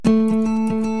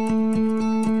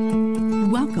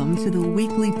Welcome to the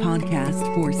weekly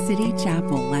podcast for City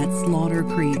Chapel at Slaughter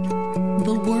Creek,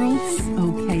 the world's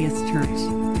okayest church,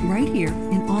 right here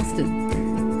in Austin.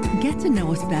 Get to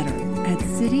know us better at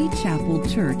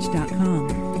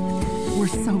citychapelchurch.com. We're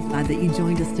so glad that you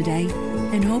joined us today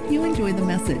and hope you enjoy the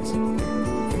message.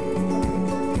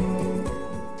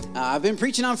 I've been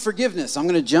preaching on forgiveness. I'm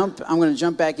going to jump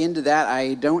back into that.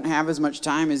 I don't have as much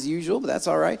time as usual, but that's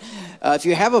all right. If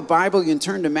you have a Bible, you can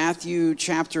turn to Matthew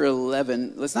chapter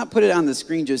 11. Let's not put it on the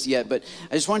screen just yet, but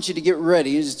I just want you to get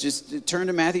ready. Just turn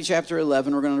to Matthew chapter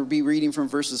 11. We're going to be reading from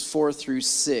verses 4 through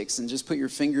 6, and just put your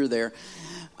finger there.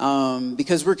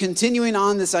 Because we're continuing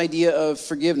on this idea of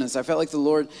forgiveness. I felt like the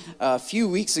Lord, 4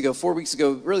 weeks ago,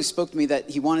 really spoke to me that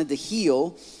He wanted to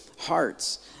heal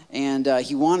hearts. And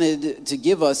He wanted to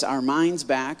give us our minds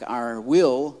back, our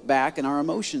will back, and our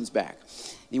emotions back.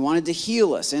 He wanted to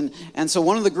heal us. And so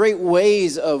one of the great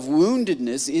ways of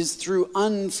woundedness is through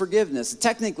unforgiveness.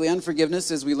 Technically,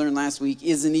 unforgiveness, as we learned last week,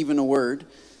 isn't even a word.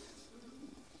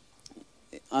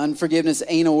 Unforgiveness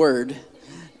ain't a word.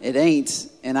 It ain't,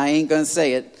 and I ain't going to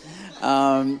say it.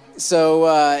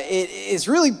 It's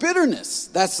really bitterness.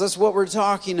 That's what we're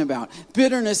talking about.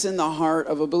 Bitterness in the heart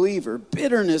of a believer.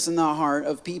 Bitterness in the heart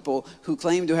of people who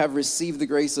claim to have received the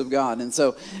grace of God. And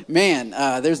so,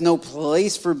 there's no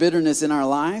place for bitterness in our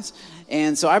lives.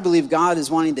 And so I believe God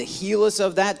is wanting to heal us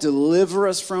of that, deliver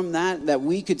us from that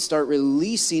we could start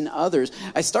releasing others.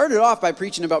 I started off by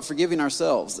preaching about forgiving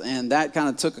ourselves, and that kind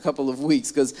of took a couple of weeks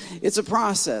because it's a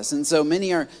process. And so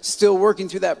many are still working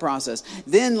through that process.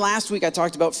 Then last week I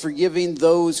talked about forgiving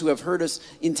those who have hurt us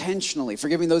intentionally,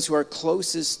 forgiving those who are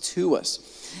closest to us.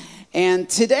 And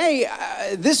today,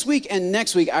 this week and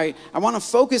next week, I want to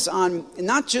focus on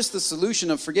not just the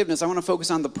solution of forgiveness, I want to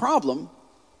focus on the problem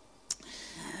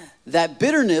that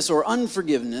bitterness or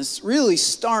unforgiveness really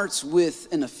starts with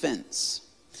an offense.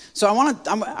 So I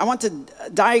want to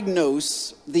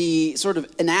diagnose the sort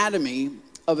of anatomy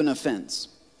of an offense.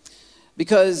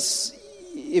 Because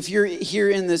if you're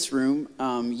here in this room,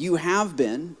 you have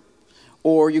been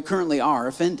or you currently are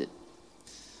offended.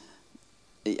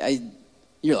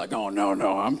 You're like, oh,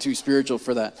 no, I'm too spiritual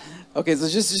for that. Okay, so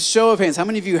just a show of hands. How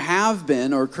many of you have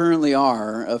been or currently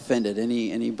are offended?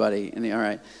 Anybody? All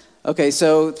right. Okay,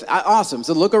 so awesome.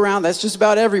 So look around. That's just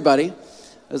about everybody.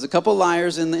 There's a couple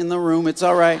liars in the room. It's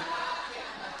all right.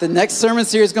 The next sermon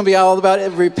series is going to be all about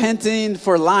repenting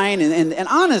for lying and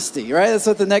honesty, right? That's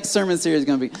what the next sermon series is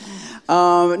going to be.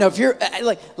 Now, if you're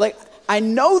I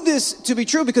know this to be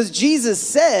true because Jesus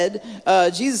said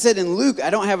in Luke,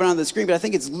 I don't have it on the screen, but I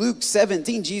think it's Luke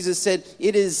 17. Jesus said,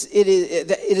 it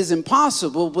is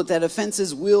impossible, but that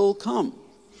offenses will come.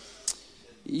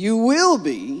 You will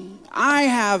be. I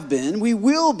have been. We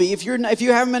will be. If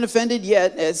you haven't been offended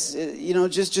yet,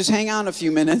 just hang on a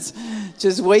few minutes.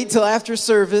 Just wait till after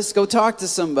service. Go talk to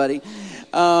somebody,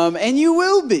 and you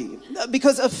will be,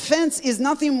 because offense is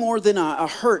nothing more than a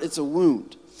hurt. It's a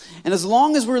wound, and as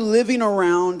long as we're living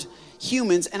around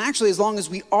humans, and actually as long as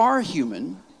we are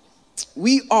human,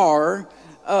 we are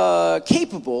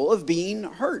capable of being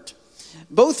hurt.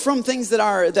 Both from things that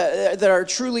are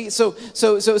truly so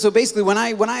basically when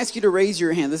I ask you to raise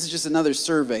your hand, this is just another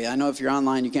survey. I know if you're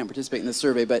online you can't participate in this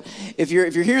survey, but if you're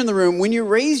here in the room, when you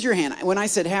raise your hand, when I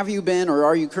said have you been or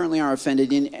are you currently are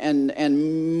offended,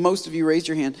 and most of you raised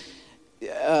your hand,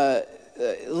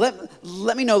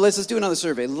 let me know. Let's just do another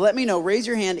survey. Let me know. Raise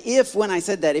your hand if when I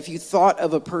said that, if you thought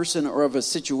of a person or of a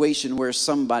situation where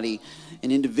somebody,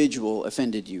 an individual,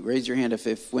 offended you. Raise your hand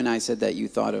if when I said that you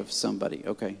thought of somebody.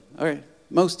 Okay. All right.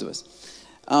 Most of us.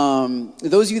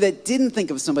 Those of you that didn't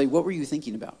think of somebody, what were you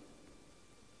thinking about?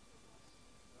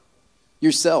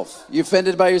 Yourself. You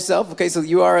offended by yourself? Okay, so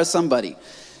you are a somebody.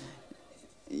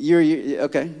 You're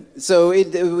okay. So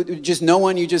it just no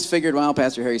one. You just figured, well,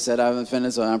 Pastor Harry said I'm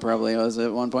offended, so I probably was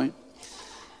at one point.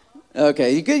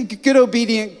 Okay, good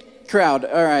obedient crowd.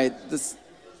 All right, this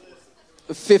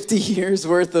 50 years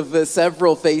worth of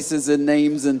several faces and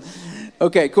names and.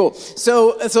 Okay, cool.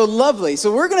 So lovely.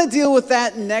 So we're going to deal with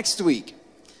that next week.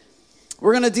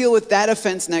 We're going to deal with that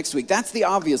offense next week. That's the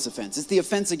obvious offense. It's the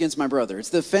offense against my brother. It's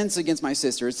the offense against my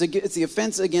sister. It's the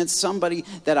offense against somebody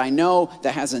that I know,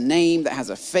 that has a name, that has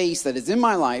a face, that is in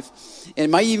my life. And it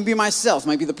might even be myself. It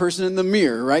might be the person in the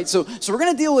mirror, right? So we're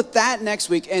going to deal with that next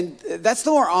week. And that's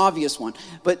the more obvious one.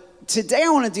 But today I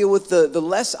want to deal with the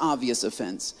less obvious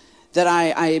offense that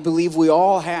I believe we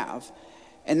all have.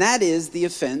 And that is the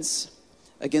offense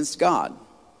against God.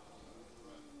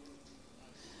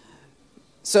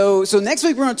 So next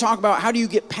week we're going to talk about how do you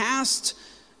get past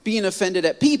being offended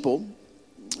at people,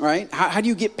 right? How do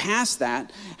you get past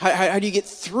that? How do you get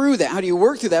through that? How do you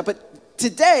work through that? But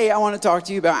today I want to talk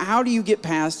to you about how do you get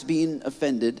past being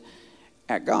offended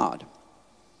at God.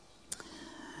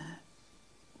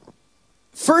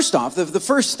 First off, the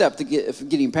first step to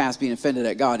getting past being offended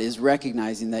at God is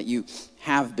recognizing that you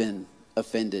have been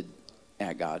offended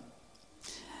at God.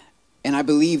 And I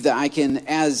believe that I can,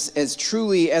 as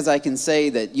truly as I can say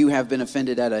that you have been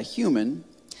offended at a human,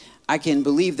 I can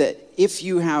believe that if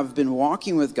you have been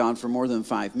walking with God for more than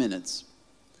 5 minutes,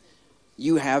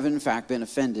 you have in fact been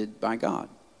offended by God.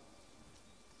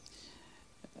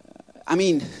 I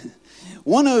mean,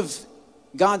 one of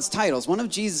God's titles, one of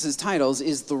Jesus' titles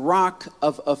is the Rock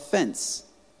of Offense.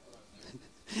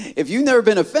 If you've never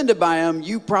been offended by him,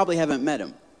 you probably haven't met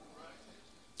him.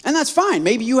 And that's fine.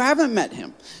 Maybe you haven't met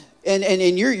him.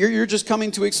 And you're just coming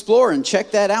to explore and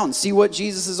check that out and see what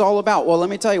Jesus is all about. Well, let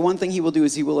me tell you, one thing he will do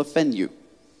is he will offend you.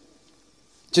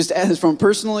 Just as from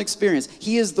personal experience,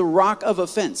 he is the rock of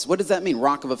offense. What does that mean,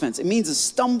 rock of offense? It means a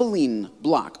stumbling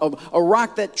block, a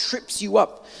rock that trips you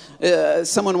up.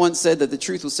 Someone once said that the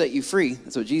truth will set you free.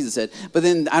 That's what Jesus said. But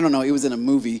then, I don't know, it was in a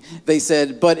movie. They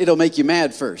said, but it'll make you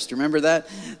mad first. Remember that?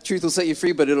 Truth will set you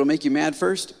free, but it'll make you mad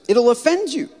first. It'll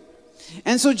offend you.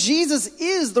 And so Jesus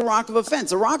is the rock of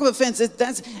offense. A rock of offense, I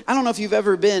don't know if you've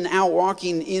ever been out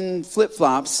walking in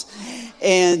flip-flops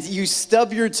and you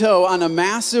stub your toe on a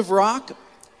massive rock.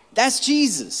 That's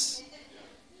Jesus.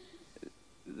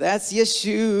 That's Yeshua.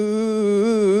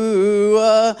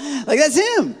 Like,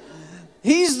 that's him.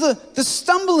 He's the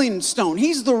stumbling stone.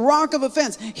 He's the rock of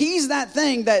offense. He's that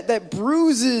thing that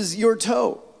bruises your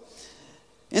toe.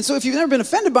 And so if you've never been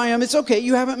offended by him, it's okay.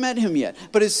 You haven't met him yet.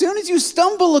 But as soon as you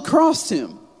stumble across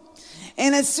him,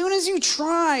 and as soon as you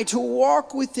try to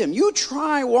walk with him, you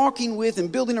try walking with and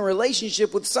building a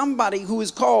relationship with somebody who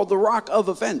is called the rock of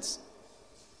offense,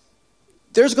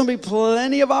 there's going to be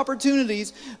plenty of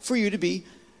opportunities for you to be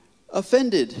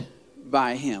offended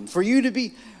by him, for you to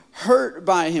be hurt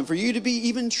by him, for you to be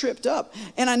even tripped up.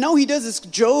 And I know he does this.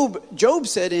 Job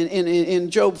said in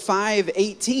Job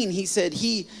 5:18, he said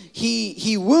he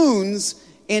wounds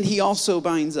and he also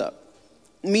binds up.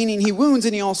 Meaning he wounds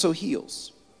and he also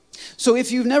heals. So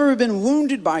if you've never been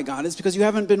wounded by God, it's because you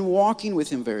haven't been walking with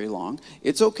him very long.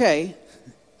 It's okay.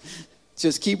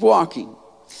 Just keep walking.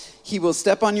 He will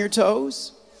step on your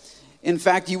toes. In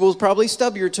fact, you will probably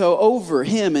stub your toe over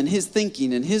him and his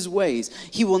thinking and his ways.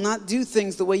 He will not do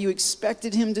things the way you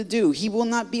expected him to do. He will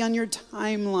not be on your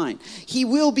timeline. He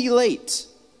will be late.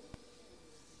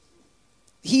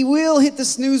 He will hit the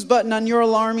snooze button on your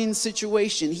alarming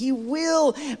situation. He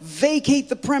will vacate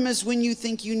the premise when you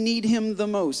think you need him the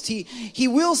most. He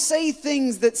will say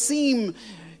things that seem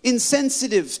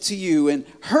insensitive to you and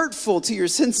hurtful to your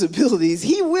sensibilities.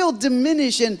 He will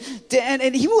diminish and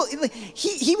he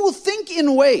will think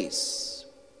in ways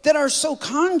that are so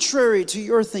contrary to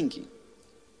your thinking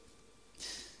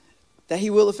that he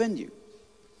will offend you.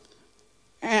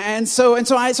 And so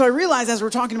I realize as we're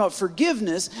talking about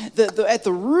forgiveness, that at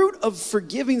the root of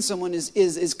forgiving someone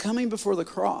is coming before the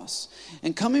cross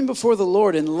and coming before the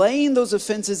Lord and laying those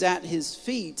offenses at his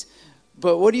feet.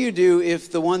 But what do you do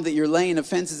if the one that you're laying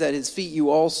offenses at his feet,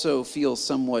 you also feel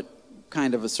somewhat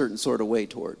kind of a certain sort of way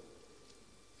toward?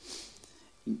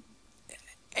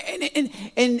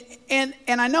 And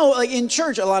I know, like, in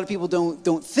church, a lot of people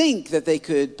don't think that they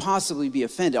could possibly be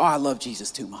offended. Oh, I love Jesus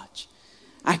too much.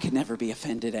 I could never be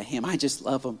offended at him. I just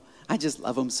love him. I just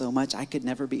love him so much. I could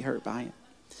never be hurt by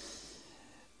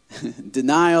him.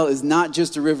 Denial is not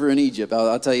just a river in Egypt.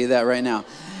 I'll tell you that right now.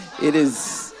 It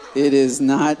is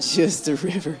not just a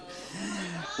river.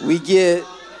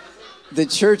 The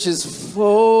church is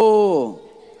full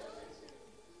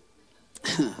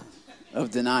of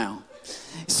denial.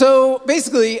 So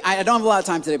basically, I don't have a lot of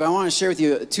time today, but I want to share with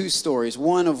you two stories,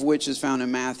 one of which is found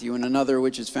in Matthew and another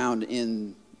which is found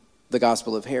in the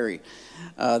Gospel of Harry,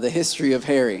 the history of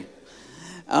Harry.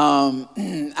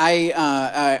 I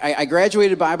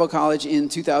graduated Bible college in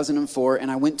 2004,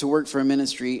 and I went to work for a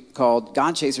ministry called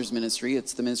God Chasers Ministry.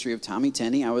 It's the ministry of Tommy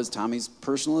Tenney. I was Tommy's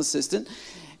personal assistant,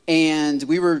 and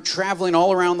we were traveling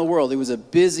all around the world. It was a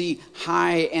busy,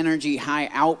 high energy, high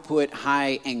output,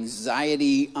 high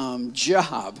anxiety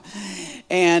job,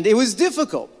 and it was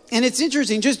difficult. And it's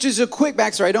interesting, just a quick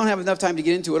backstory. I don't have enough time to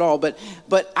get into it all, but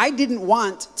I didn't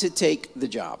want to take the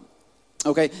job.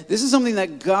 Okay, this is something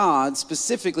that God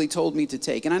specifically told me to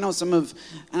take. And I know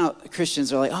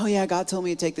Christians are like, oh yeah, God told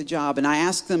me to take the job. And I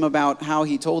asked them about how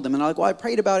he told them. And I'm like, well, I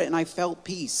prayed about it and I felt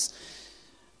peace.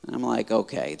 And I'm like,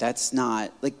 okay, that's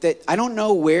not, like that. I don't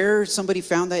know where somebody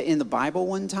found that in the Bible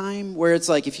one time, where it's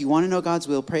like, if you want to know God's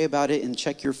will, pray about it and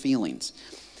check your feelings.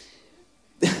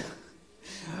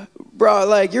 bro,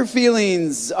 like your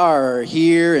feelings are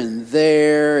here and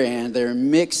there, and they're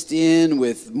mixed in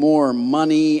with more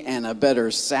money and a better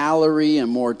salary and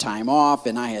more time off,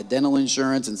 and I had dental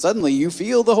insurance, and suddenly you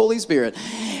feel the Holy Spirit.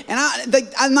 And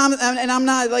I'm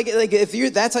not like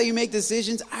if that's how you make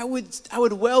decisions, I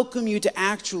would welcome you to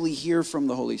actually hear from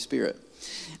the Holy Spirit.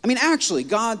 I mean, actually,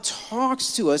 God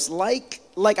talks to us like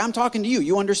I'm talking to you.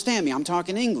 You understand me. I'm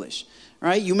talking English.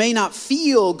 Right? You may not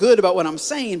feel good about what I'm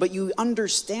saying, but you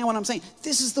understand what I'm saying.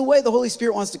 This is the way the Holy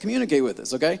Spirit wants to communicate with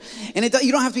us, okay? And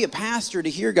you don't have to be a pastor to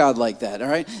hear God like that, all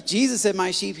right? Jesus said, my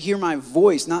sheep hear my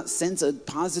voice, not sense a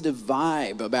positive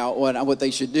vibe about what they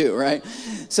should do, right?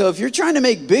 So if you're trying to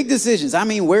make big decisions, I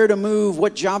mean, where to move,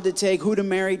 what job to take, who to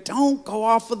marry, don't go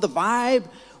off with the vibe.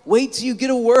 Wait till you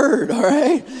get a word, all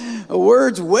right? A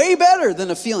word's way better than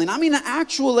a feeling. I mean, an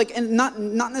actual, and not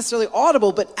necessarily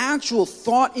audible, but actual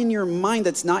thought in your mind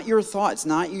that's not your thought. It's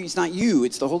not you.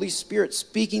 It's the Holy Spirit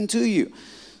speaking to you.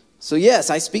 So yes,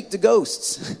 I speak to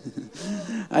ghosts.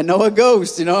 I know a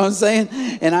ghost, you know what I'm saying?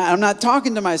 And I'm not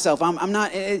talking to myself. I'm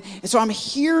not. So I'm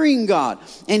hearing God.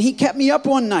 And he kept me up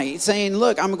one night saying,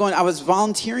 look, I was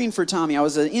volunteering for Tommy. I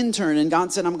was an intern, and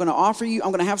God said, I'm going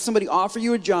to have somebody offer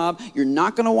you a job. You're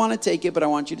not going to want to take it, but I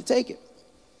want you to take it.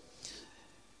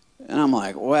 And I'm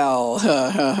like, well,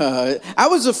 I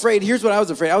was afraid. Here's what I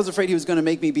was afraid. I was afraid he was going to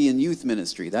make me be in youth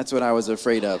ministry. That's what I was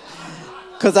afraid of.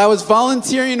 Because I was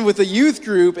volunteering with a youth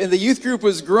group, and the youth group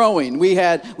was growing. We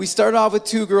started off with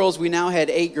 2 girls. We now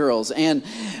had 8 girls. And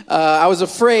I was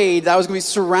afraid that I was going to be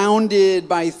surrounded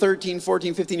by 13,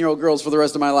 14, 15-year-old girls for the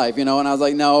rest of my life, you know. And I was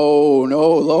like, no,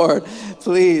 Lord,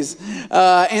 please.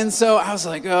 And so I was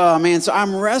like, oh, man. So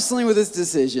I'm wrestling with this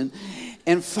decision.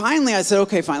 And finally, I said,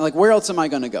 okay, fine. Like, where else am I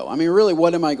going to go? I mean, really,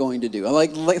 what am I going to do?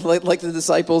 Like the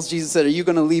disciples, Jesus said, are you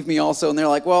going to leave me also? And they're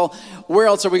like, well, where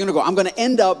else are we going to go? I'm going to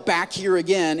end up back here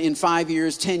again in 5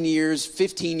 years, 10 years,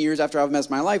 15 years after I've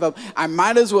messed my life up. I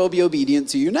might as well be obedient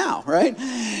to you now, right?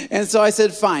 And so I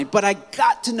said, fine. But I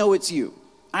got to know it's you.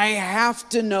 I have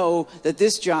to know that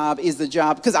this job is the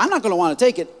job, because I'm not going to want to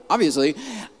take it, obviously.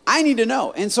 I need to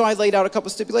know. And so I laid out a couple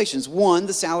stipulations. One,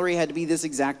 the salary had to be this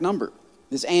exact number.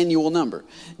 This annual number.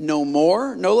 No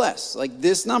more, no less. Like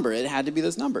this number. It had to be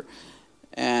this number.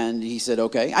 And he said,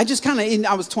 okay. I just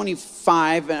I was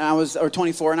 25 or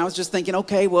 24, and I was just thinking,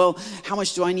 okay, well, how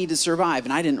much do I need to survive?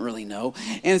 And I didn't really know.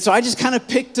 And so I just kind of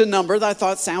picked a number that I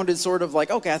thought sounded sort of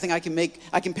like, okay, I think I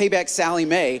can pay back Sally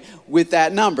Mae with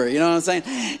that number. You know what I'm saying?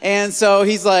 And so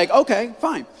he's like, okay,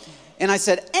 fine. And I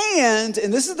said, and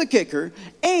this is the kicker,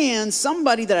 and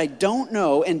somebody that I don't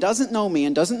know and doesn't know me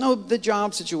and doesn't know the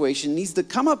job situation needs to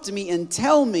come up to me and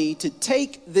tell me to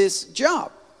take this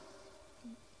job.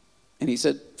 And he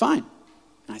said, fine.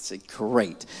 And I said,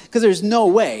 great. Because there's no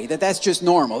way that's just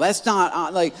normal. That's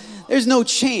not, there's no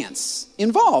chance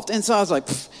involved. And so I was like,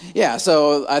 yeah,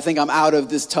 so I think I'm out of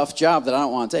this tough job that I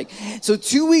don't want to take. So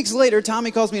 2 weeks later,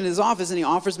 Tommy calls me into his office, and he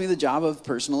offers me the job of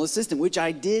personal assistant, which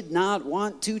I did not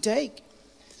want to take.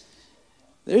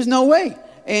 There's no way.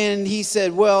 And he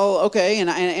said, well, okay. And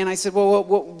I said, well,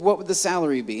 what would the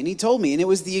salary be? And he told me, and it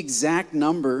was the exact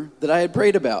number that I had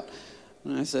prayed about.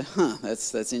 And I said,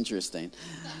 that's interesting.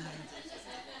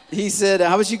 He said,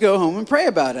 how about you go home and pray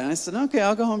about it? And I said, okay,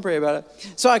 I'll go home and pray about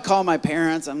it. So I called my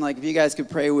parents. I'm like, if you guys could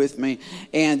pray with me.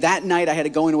 And that night I had a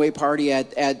going away party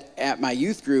at my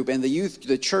youth group. And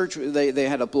the church, they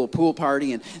had a little pool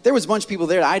party. And there was a bunch of people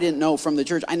there that I didn't know from the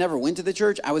church. I never went to the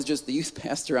church. I was just the youth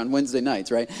pastor on Wednesday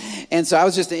nights, right? And so I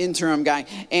was just an interim guy.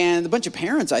 And a bunch of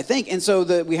parents, I think. And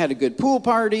so we had a good pool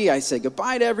party. I said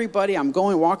goodbye to everybody. I'm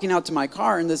walking out to my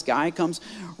car. And this guy comes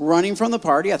running from the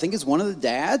party. I think it's one of the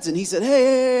dads. And he said,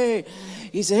 hey.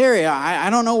 He said, Harry, I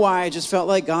don't know why. I just felt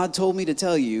like God told me to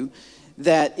tell you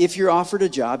that if you're offered a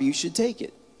job, you should take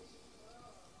it.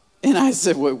 And I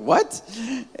said, wait, what?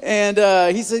 And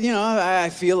he said, I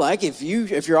feel like if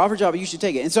you're offered a job, you should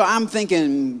take it. And so I'm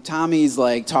thinking Tommy's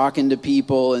like talking to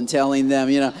people and telling them,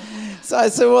 So I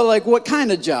said, well, like what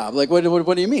kind of job? Like what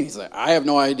do you mean? He's like, I have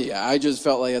no idea. I just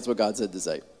felt like that's what God said to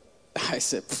say. I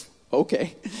said,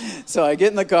 okay. So I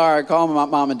get in the car, I call my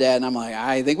mom and dad, and I'm like,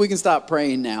 I think we can stop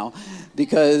praying now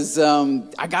because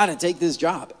I got to take this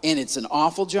job. And it's an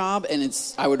awful job, and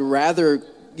I would rather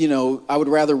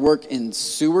work in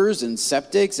sewers and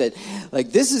septics.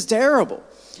 This is terrible,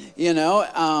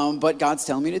 but God's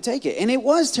telling me to take it. And it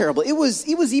was terrible. It was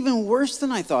even worse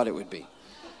than I thought it would be.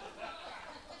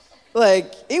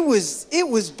 It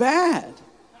was bad.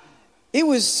 It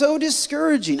was so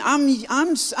discouraging. I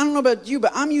don't know about you,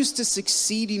 but I'm used to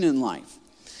succeeding in life.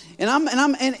 And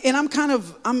I'm kind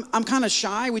of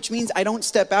shy, which means I don't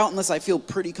step out unless I feel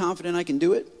pretty confident I can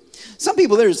do it. Some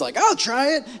people, they're just like, I'll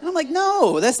try it. And I'm like,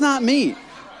 no, that's not me.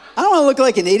 I don't want to look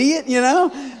like an idiot, you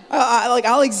know?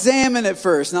 I'll examine it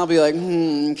first, and I'll be like,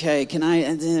 okay, can I?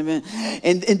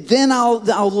 And then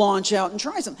I'll launch out and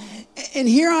try something. And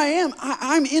here I am.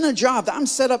 I'm in a job that I'm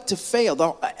set up to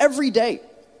fail every day.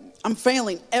 I'm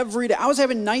failing every day. I was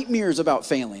having nightmares about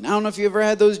failing. I don't know if you ever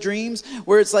had those dreams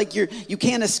where it's like you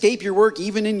can't escape your work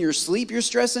even in your sleep. You're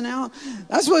stressing out.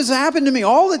 That's what's happened to me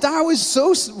all the time. I was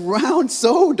so round,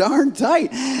 so darn tight.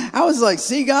 I was like,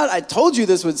 see, God, I told you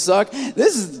this would suck.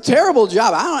 This is a terrible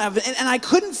job. I don't have, and I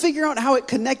couldn't figure out how it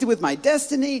connected with my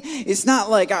destiny. It's not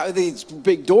like these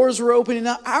big doors were opening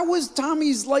up. I was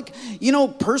Tommy's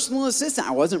personal assistant.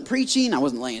 I wasn't preaching. I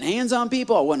wasn't laying hands on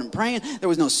people. I wasn't praying. There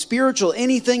was no spiritual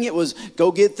anything. It was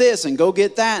go get this and go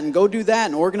get that and go do that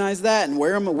and organize that and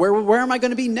where am I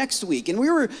going to be next week? And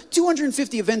we were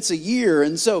 250 events a year,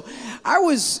 and so I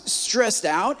was stressed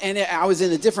out, and I was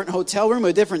in a different hotel room,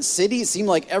 a different city. It seemed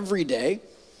like every day.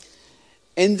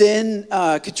 And then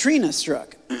Katrina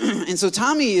struck. And so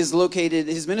Tommy is located,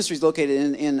 his ministry is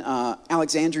located in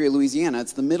Alexandria, Louisiana.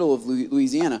 It's the middle of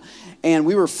Louisiana. And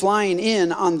we were flying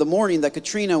in on the morning that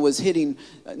Katrina was hitting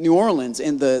New Orleans.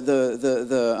 And the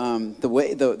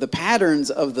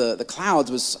patterns of the clouds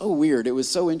was so weird. It was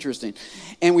so interesting.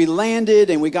 And we landed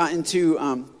and we got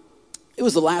into... it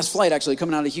was the last flight, actually,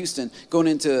 coming out of Houston, going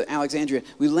into Alexandria.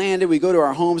 We landed, we go to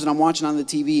our homes, and I'm watching on the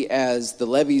TV as the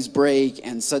levees break,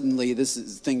 and suddenly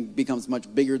this thing becomes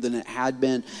much bigger than it had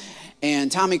been.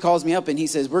 And Tommy calls me up, and he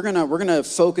says, we're gonna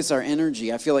focus our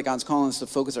energy. I feel like God's calling us to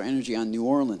focus our energy on New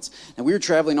Orleans. And we were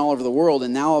traveling all over the world,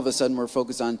 and now all of a sudden we're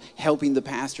focused on helping the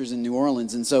pastors in New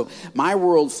Orleans. And so my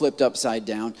world flipped upside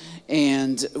down,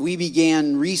 and we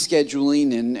began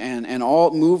rescheduling and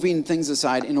all moving things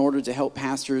aside in order to help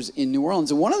pastors in New Orleans.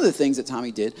 And one of the things that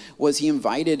Tommy did was he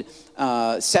invited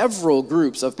several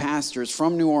groups of pastors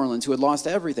from New Orleans who had lost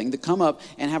everything to come up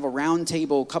and have a round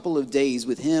table couple of days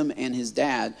with him and his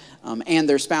dad and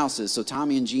their spouses. So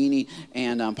Tommy and Jeannie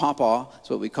and Pawpaw, that's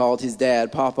what we called his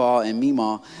dad, Pawpaw and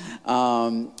Meemaw.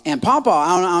 And Pawpaw,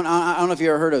 I don't know if you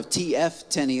ever heard of T.F.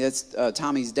 Tenney, that's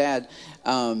Tommy's dad.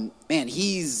 Man,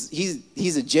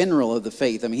 he's a general of the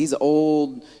faith. I mean, he's an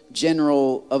old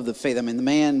general of the faith. I mean, the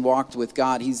man walked with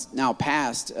God. He's now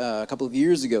passed a couple of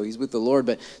years ago. He's with the Lord,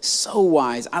 but so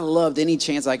wise. I loved any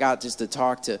chance I got just to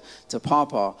talk to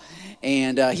Pawpaw.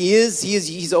 And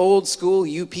he's old school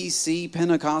UPC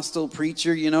Pentecostal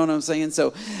preacher, you know what I'm saying?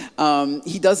 So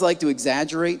he does like to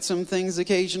exaggerate some things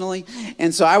occasionally.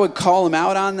 And so I would call him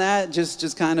out on that,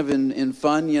 just kind of in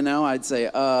fun, you know. I'd say,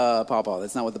 Pawpaw,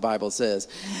 that's not what the Bible says.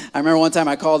 I remember one time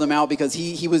I called him out because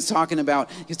he was talking about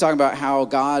how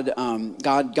God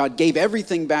gave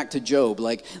everything back to Job.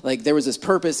 Like there was this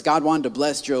purpose. God wanted to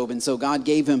bless Job, and so God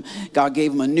gave him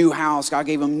a new house. God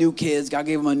gave him new kids. God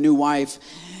gave him a new wife.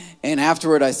 And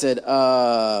afterward, I said,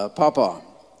 Pawpaw,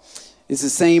 it's the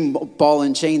same ball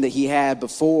and chain that he had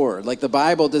before. Like the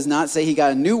Bible does not say he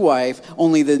got a new wife.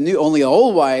 Only the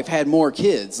old wife had more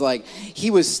kids. Like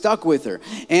he was stuck with her.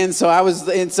 And so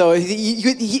he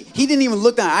didn't even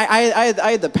look at it.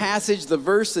 I had the passage, the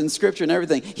verse in scripture and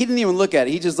everything. He didn't even look at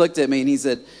it. He just looked at me and he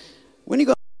said, when are you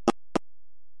going?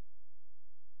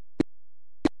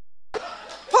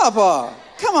 Pawpaw,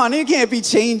 come on, you can't be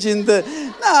changing the,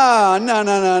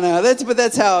 no.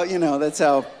 That's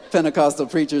how Pentecostal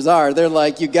preachers are. They're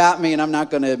like, you got me and I'm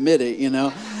not going to admit it, you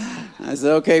know. I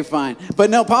said, okay, fine. But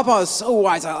no, Pawpaw is so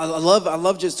wise. I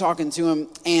love just talking to him.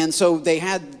 And so they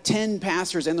had 10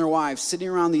 pastors and their wives sitting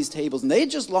around these tables, and they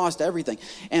had just lost everything.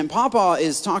 And Pawpaw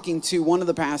is talking to one of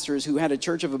the pastors who had a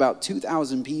church of about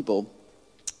 2,000 people.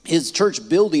 His church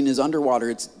building is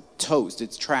underwater. It's toast.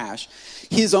 It's trash.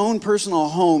 His own personal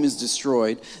home is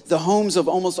destroyed. The homes of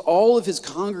almost all of his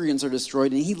congregants are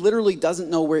destroyed, and he literally doesn't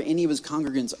know where any of his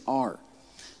congregants are.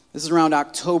 This is around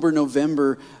October,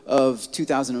 November of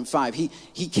 2005.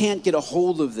 He can't get a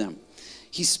hold of them.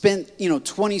 He spent,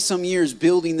 20-some years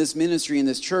building this ministry in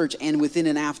this church, and within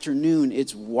an afternoon,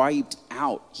 it's wiped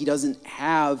out. He doesn't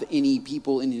have any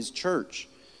people in his church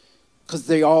because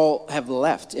they all have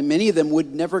left, and many of them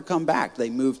would never come back. They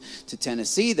moved to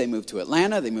Tennessee, they moved to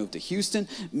Atlanta, they moved to Houston.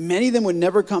 Many of them would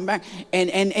never come back, and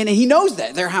he knows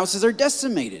that. Their houses are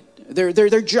decimated.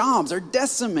 Their jobs are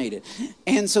decimated.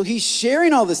 And so he's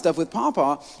sharing all this stuff with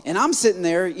Pawpaw, and I'm sitting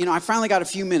there, I finally got a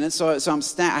few minutes, so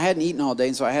I hadn't eaten all day,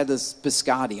 and so I had this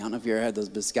biscotti. I don't know if you ever had those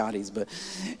biscottis, but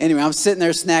anyway, I'm sitting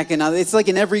there snacking. It's like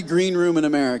in every green room in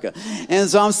America. And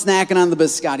so I'm snacking on the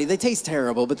biscotti. They taste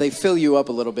terrible, but they fill you up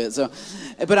a little bit. So,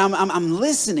 but I'm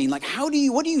listening, like, what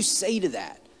do you say to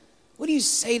that? What do you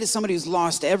say to somebody who's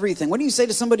lost everything? What do you say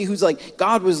to somebody who's like,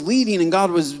 God was leading and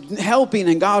God was helping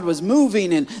and God was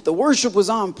moving and the worship was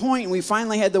on point and we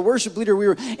finally had the worship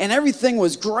leader and everything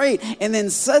was great, and then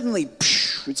suddenly,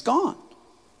 it's gone.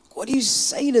 What do you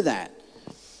say to that?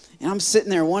 And I'm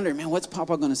sitting there wondering, man, what's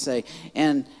Papa going to say?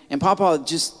 And Papa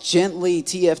just gently,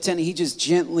 TF10, he just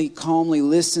gently, calmly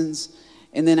listens.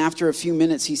 And then after a few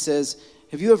minutes, he says,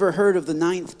 have you ever heard of the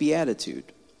 9th Beatitude?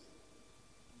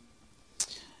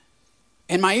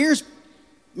 And my ears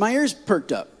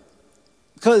perked up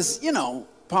because,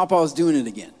 Papa's doing it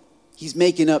again. He's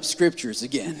making up scriptures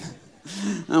again.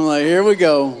 I'm like, here we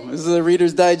go. This is a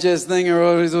Reader's Digest thing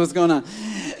or what's going on?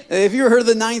 Have you ever heard of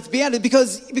the 9th Beatitude?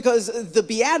 Because the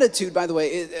Beatitude, by the way,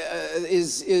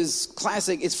 is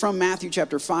classic. It's from Matthew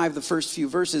chapter 5, the first few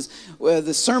verses.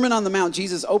 The Sermon on the Mount,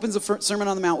 Jesus opens the Sermon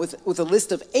on the Mount with a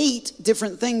list of 8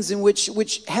 different things in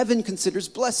which heaven considers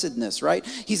blessedness, right?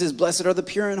 He says, blessed are the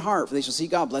pure in heart, for they shall see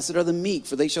God. Blessed are the meek,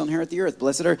 for they shall inherit the earth.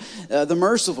 Blessed are the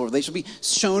merciful, for they shall be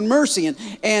shown mercy.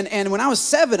 And when I was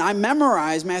 7, I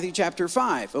memorized Matthew chapter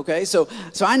 5, okay? So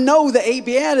I know the 8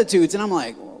 Beatitudes, and I'm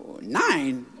like,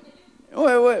 9?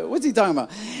 What's he talking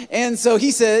about? And so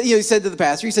he said to the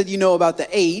pastor, he said, you know about the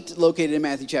 8 located in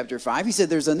Matthew chapter 5. He said,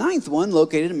 there's a 9th one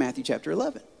located in Matthew chapter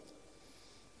 11.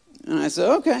 And I said,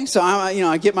 okay. So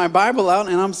I get my Bible out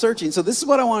and I'm searching. So this is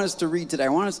what I want us to read today. I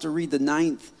want us to read the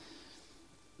 9th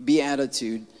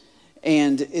Beatitude.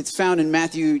 And it's found in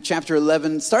Matthew chapter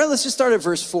 11. Let's just start at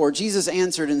verse 4. Jesus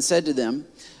answered and said to them,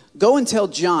 go and tell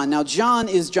John. Now, John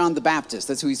is John the Baptist.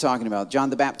 That's who he's talking about. John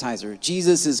the Baptizer.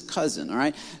 Jesus' cousin, all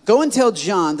right? Go and tell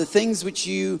John the things which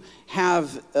you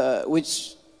have,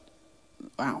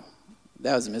 wow,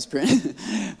 that was a misprint.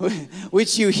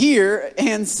 which you hear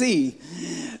and see.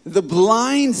 The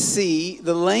blind see,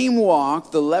 the lame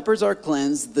walk, the lepers are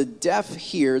cleansed, the deaf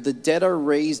hear, the dead are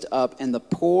raised up, and the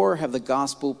poor have the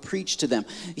gospel preached to them.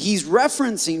 He's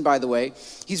referencing, by the way,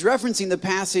 the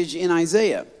passage in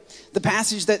Isaiah. The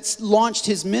passage that launched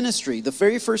his ministry. The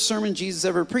very first sermon Jesus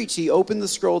ever preached, he opened the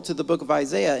scroll to the book of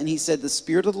Isaiah and he said, the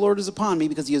Spirit of the Lord is upon me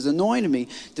because he has anointed me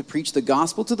to preach the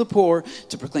gospel to the poor,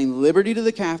 to proclaim liberty to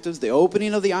the captives, the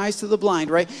opening of the eyes to the blind,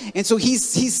 right? And so he's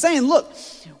saying, look,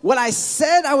 what I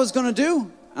said I was going to do,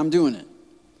 I'm doing it.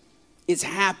 It's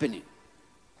happening.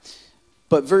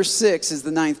 But verse 6 is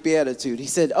the 9th Beatitude. He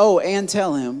said, oh, and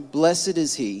tell him, blessed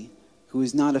is he who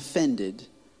is not offended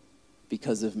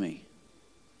because of me.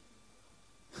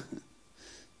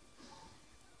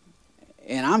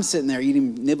 And I'm sitting there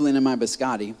nibbling in my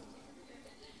biscotti.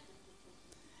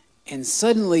 And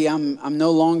suddenly I'm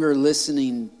no longer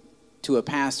listening to a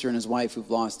pastor and his wife who've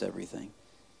lost everything.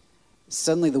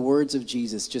 Suddenly the words of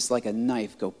Jesus, just like a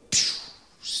knife, go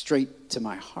straight to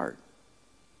my heart.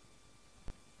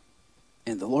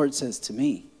 And the Lord says to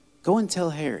me, go and tell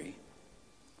Harry,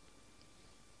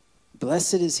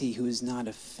 blessed is he who is not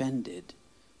offended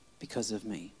because of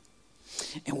me.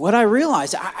 And what I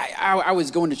realized, I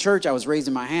was going to church, I was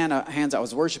raising my hands, I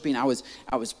was worshiping, I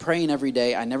was praying every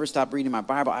day. I never stopped reading my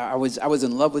Bible. I was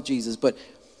in love with Jesus. But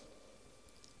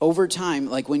over time,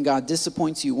 like when God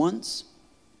disappoints you once,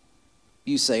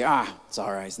 you say, it's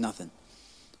all right, it's nothing.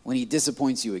 When he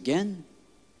disappoints you again,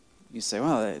 you say,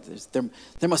 well,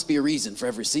 there must be a reason for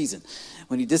every season.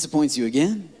 When he disappoints you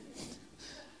again,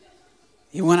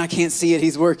 when I can't see it,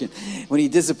 he's working. When he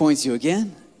disappoints you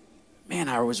again, man,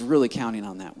 I was really counting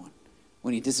on that one.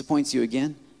 When he disappoints you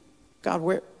again, God,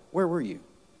 where were you?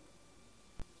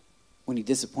 When he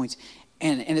disappoints,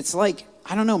 and it's like,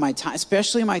 I don't know, my time,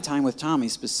 especially my time with Tommy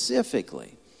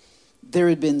specifically, there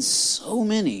had been so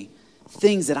many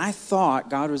things that I thought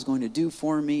God was going to do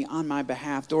for me on my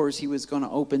behalf, doors he was going to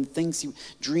open,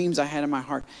 dreams I had in my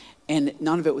heart, and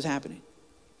none of it was happening.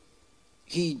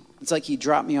 It's like he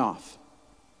dropped me off,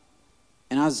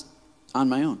 and I was on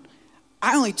my own.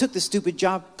 I only took the stupid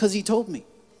job because he told me.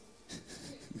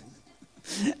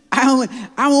 I'm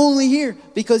only here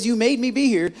because you made me be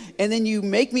here, and then you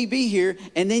make me be here,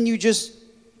 and then you just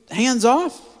hands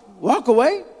off, walk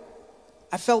away.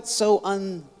 I felt so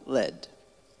unled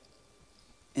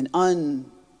and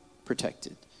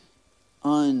unprotected,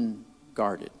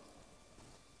 unguarded.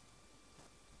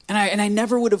 And I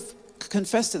never would have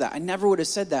confessed to that. I never would have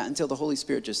said that until the Holy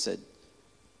Spirit just said,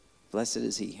 blessed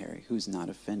is he, Harry, who's not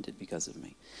offended because of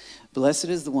me. Blessed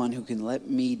is the one who can let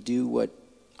me do what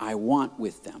I want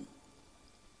with them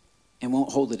and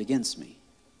won't hold it against me.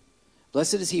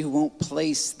 Blessed is he who won't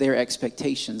place their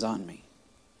expectations on me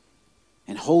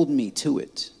and hold me to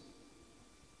it.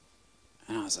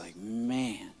 And I was like,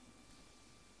 man.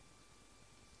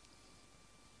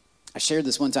 I shared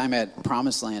this one time at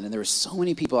Promised Land, and there were so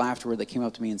many people afterward that came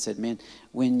up to me and said, man,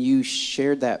 when you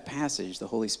shared that passage, the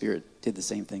Holy Spirit did the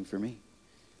same thing for me.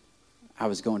 I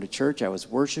was going to church, I was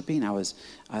worshiping,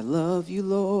 I love you,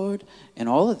 Lord, and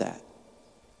all of that.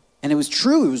 And it was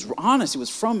true, it was honest, it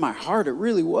was from my heart, it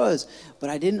really was.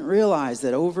 But I didn't realize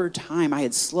that over time I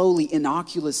had slowly,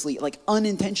 innocuously, like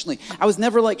unintentionally, I was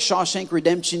never like Shawshank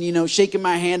Redemption, shaking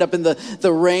my hand up in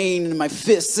the rain and my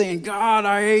fist saying, God,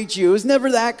 I hate you. It was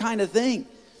never that kind of thing.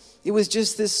 It was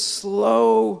just this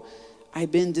slow,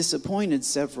 I'd been disappointed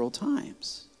several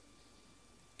times.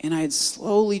 And I had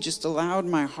slowly just allowed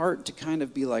my heart to kind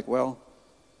of be like, well,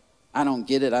 I don't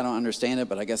get it, I don't understand it,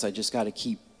 but I guess I just got to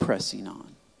keep pressing on.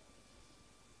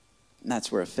 And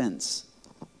that's where offense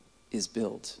is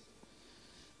built.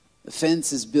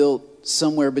 Offense is built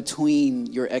somewhere between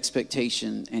your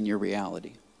expectation and your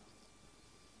reality.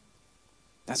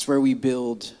 That's where we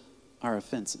build our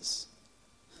offenses.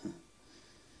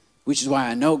 Which is why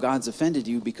I know God's offended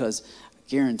you, because I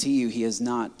guarantee you he has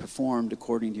not performed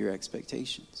according to your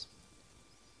expectations.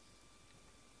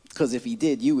 Because if he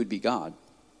did, you would be God.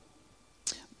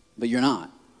 But you're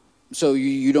not. So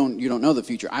you don't know the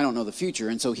future. I don't know the future.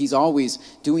 And so he's always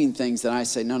doing things that I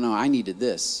say, no, I needed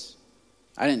this.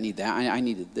 I didn't need that. I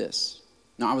needed this.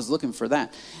 No, I was looking for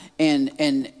that. And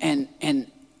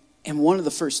one of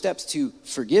the first steps to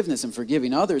forgiveness and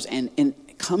forgiving others and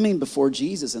coming before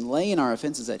Jesus and laying our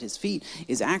offenses at his feet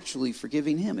is actually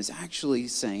forgiving him, is actually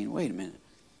saying, wait a minute,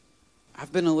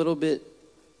 I've been a little bit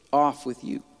off with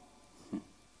you.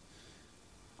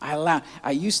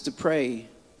 I used to pray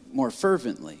more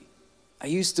fervently. I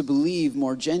used to believe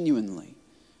more genuinely,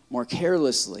 more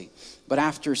carelessly, but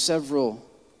after several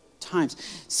times.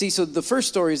 See, so the first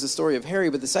story is the story of Harry,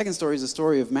 but the second story is the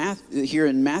story of here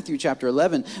in Matthew chapter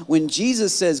 11. When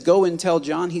Jesus says, go and tell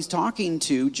John, he's talking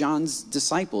to John's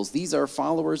disciples. These are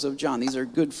followers of John. These are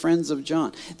good friends of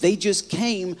John. They just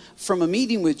came from a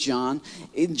meeting with John.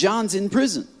 John's in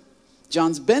prison.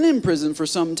 John's been in prison for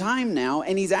some time now,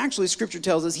 and he's actually, Scripture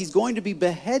tells us, he's going to be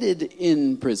beheaded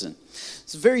in prison.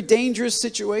 It's a very dangerous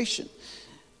situation.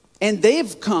 And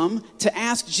they've come to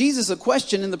ask Jesus a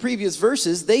question in the previous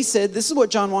verses. They said, this is what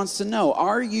John wants to know.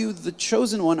 Are you the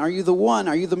chosen one? Are you the one?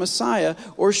 Are you the Messiah?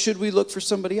 Or should we look for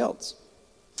somebody else?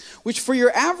 Which for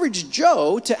your average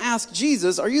Joe to ask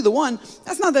Jesus, are you the one?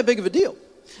 That's not that big of a deal.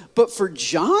 But for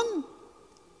John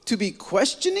to be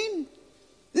questioning,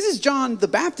 this is John the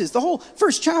Baptist. The whole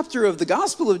first chapter of the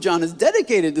Gospel of John is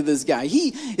dedicated to this guy. He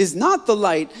is not the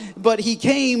light, but he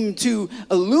came to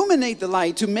illuminate the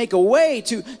light, to make a way,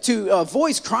 to a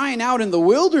voice crying out in the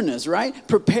wilderness, right?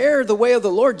 Prepare the way of the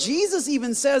Lord. Jesus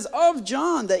even says of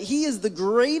John that he is the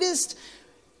greatest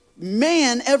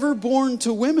man ever born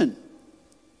to women.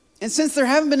 And since there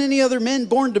haven't been any other men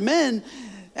born to men,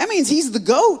 that means he's the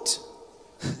GOAT.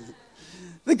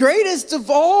 The greatest of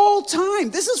all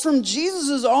time. This is from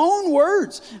Jesus' own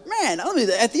words. Man,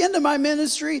 at the end of my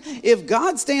ministry, if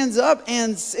God stands up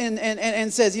and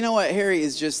says, you know what, Harry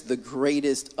is just the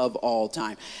greatest of all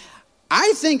time,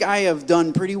 I think I have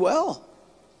done pretty well.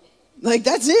 Like,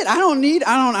 that's it. I don't need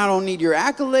your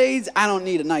accolades. I don't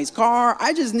need a nice car.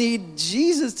 I just need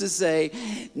Jesus to say,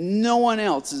 no one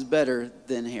else is better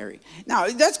than Harry. Now,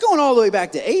 that's going all the way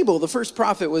back to Abel. The first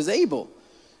prophet was Abel.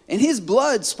 And his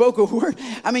blood spoke a word.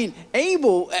 I mean,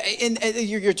 Abel, and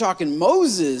you're talking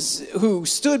Moses, who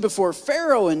stood before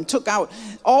Pharaoh and took out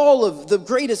all of the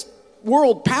greatest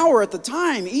world power at the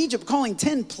time, Egypt, calling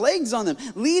 10 plagues on them,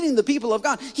 leading the people of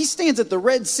God. He stands at the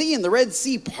Red Sea, and the Red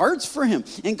Sea parts for him.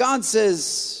 And God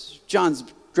says, John's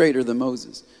greater than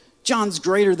Moses. John's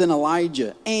greater than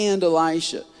Elijah and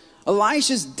Elisha.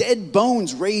 Elisha's dead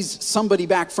bones raised somebody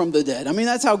back from the dead. I mean,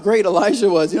 that's how great Elisha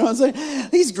was. You know what I'm saying?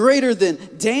 He's greater than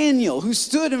Daniel, who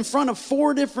stood in front of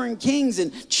 4 different kings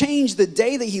and changed the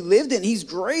day that he lived in. He's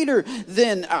greater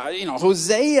than,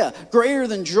 Hosea, greater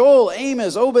than Joel,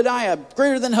 Amos, Obadiah,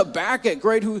 greater than Habakkuk,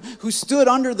 who stood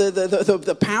under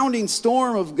the pounding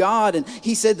storm of God. And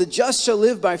he said, the just shall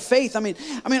live by faith. I mean,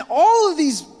 all of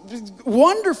these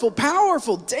wonderful,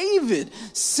 powerful, David,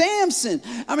 Samson.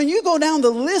 I mean, you go down the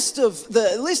list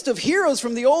of heroes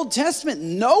from the Old Testament.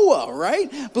 Noah,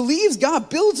 right? Believes God,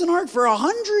 builds an ark for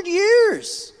 100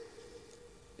 years.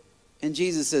 And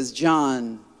Jesus says,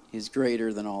 John is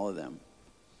greater than all of them.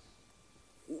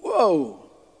 Whoa.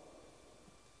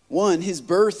 One, his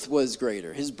birth was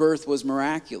greater. His birth was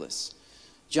miraculous.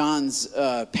 John's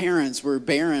parents were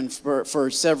barren for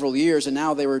several years, and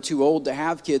now they were too old to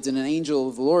have kids, and an angel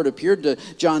of the Lord appeared to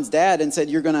John's dad and said,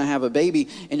 you're going to have a baby,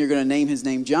 and you're going to name his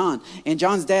name John. And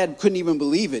John's dad couldn't even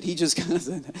believe it. He just kind of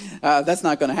said, that's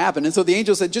not going to happen. And so the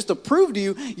angel said, just to prove to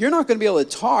you, you're not going to be able to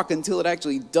talk until it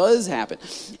actually does happen.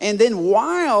 And then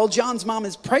while John's mom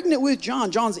is pregnant with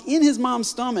John's in his mom's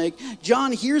stomach,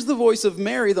 John hears the voice of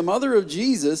Mary, the mother of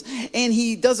Jesus, and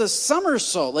he does a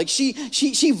somersault. Like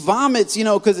she vomits,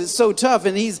 because it's so tough,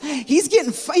 and he's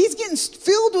getting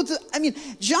filled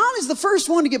with John is the first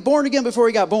one to get born again before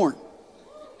he got born.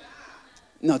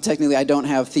 No, technically I don't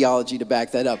have theology to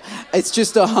back that up. It's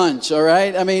just a hunch, all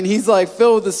right? He's like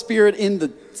filled with the Spirit in the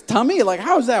tummy. Like,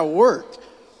 how does that work?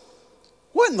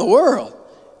 What in the world?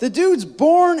 The dude's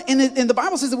born, and the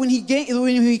Bible says that when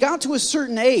he got to a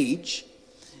certain age,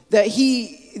 that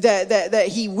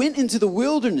he went into the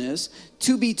wilderness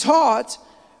to be taught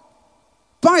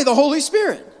by the Holy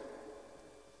Spirit.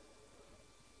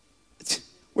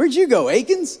 Where'd you go,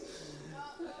 Akins?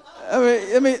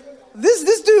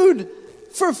 This dude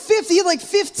for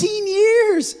 15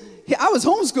 years. I was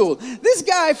homeschooled. This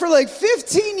guy for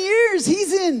 15 years,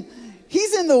 he's in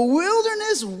the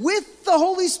wilderness with the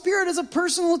Holy Spirit as a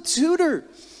personal tutor.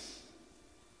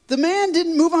 The man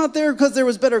didn't move out there because there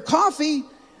was better coffee,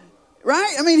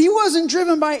 right? He wasn't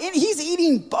driven by he's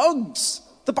eating bugs.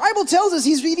 The Bible tells us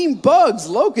he's eating bugs,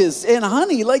 locusts, and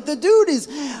honey. Like, the dude is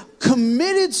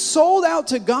committed, sold out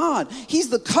to God. He's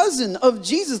the cousin of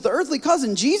Jesus, the earthly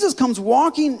cousin. Jesus comes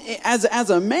walking as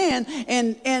a man,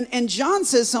 and John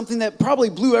says something that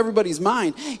probably blew everybody's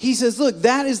mind. He says, look,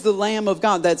 that is the Lamb of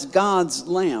God. That's God's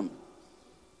lamb.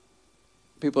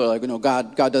 People are like, no,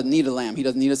 God doesn't need a lamb. He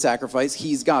doesn't need a sacrifice.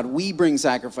 He's God. We bring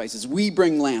sacrifices. We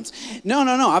bring lambs. No.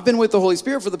 I've been with the Holy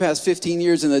Spirit for the past 15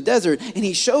 years in the desert, and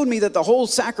he showed me that the whole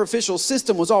sacrificial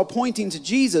system was all pointing to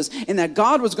Jesus, and that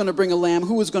God was going to bring a lamb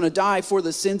who was going to die for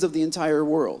the sins of the entire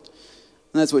world.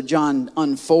 And that's what John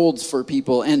unfolds for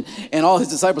people. And all his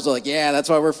disciples are like, yeah, that's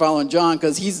why we're following John,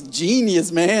 because he's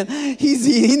genius, man.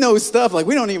 He knows stuff like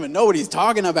we don't even know what he's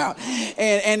talking about.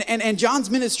 And John's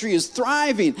ministry is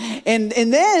thriving. And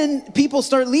then people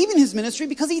start leaving his ministry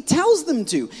because he tells them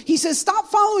to. He says, stop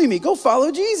following me. Go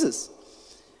follow Jesus.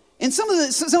 And some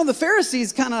of the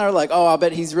Pharisees kind of are like, oh, I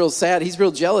bet he's real sad. He's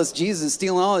real jealous. Jesus is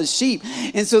stealing all his sheep.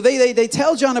 And so they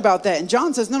tell John about that. And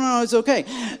John says, no, it's okay.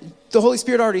 The Holy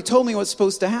Spirit already told me what's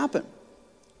supposed to happen.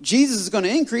 Jesus is going to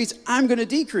increase. I'm going to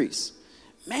decrease.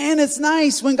 Man, it's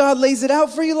nice when God lays it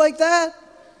out for you like that.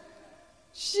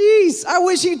 Jeez, I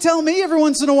wish he'd tell me every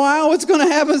once in a while what's going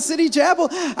to happen at City Chapel.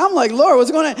 I'm like, Lord,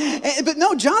 what's going to... But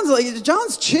no,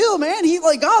 John's chill, man.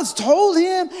 God's told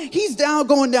him. He's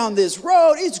going down this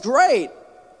road. It's great.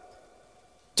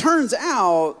 Turns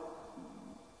out,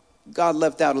 God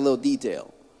left out a little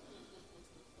detail.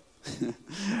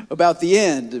 About the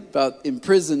end, about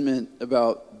imprisonment,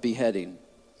 about beheading.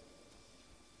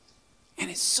 And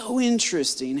it's so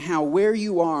interesting how where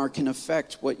you are can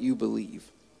affect what you believe.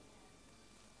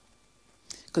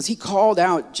 Because he called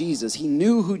out Jesus. He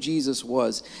knew who Jesus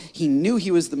was. He knew he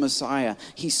was the Messiah.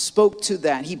 He spoke to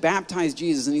that. He baptized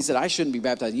Jesus, and he said, I shouldn't be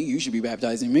baptizing you. You should be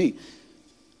baptizing me.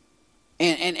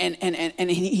 And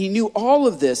he knew all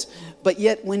of this, but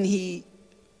yet when he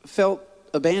felt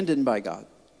abandoned by God,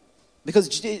 because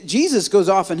Jesus goes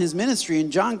off in his ministry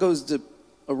and John goes to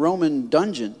a Roman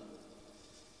dungeon.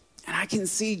 And I can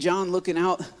see John looking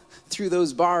out through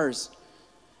those bars.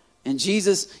 And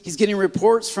Jesus, he's getting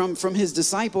reports from his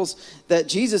disciples that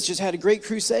Jesus just had a great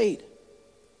crusade.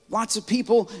 Lots of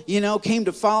people, came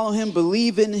to follow him,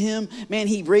 believe in him. Man,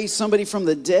 he raised somebody from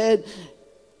the dead.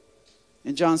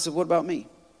 And John said, what about me?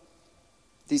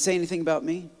 Did he say anything about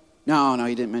me? No,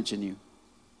 he didn't mention you.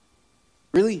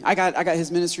 Really? I got his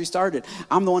ministry started.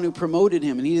 I'm the one who promoted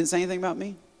him, and he didn't say anything about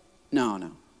me? No.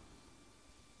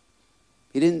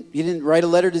 He didn't write a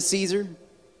letter to Caesar.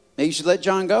 Maybe you should let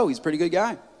John go. He's a pretty good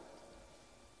guy.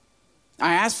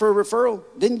 I asked for a referral.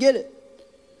 Didn't get it.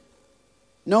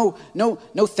 No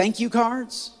thank you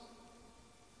cards.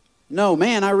 No,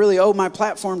 man, I really owe my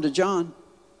platform to John.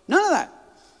 None of that.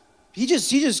 He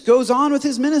just goes on with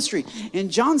his ministry.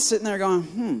 And John's sitting there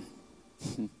going,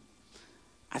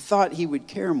 I thought he would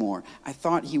care more. I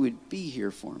thought he would be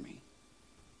here for me.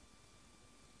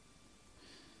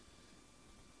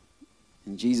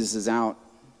 And Jesus is out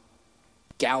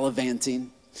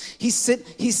gallivanting. He's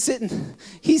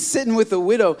sitting with a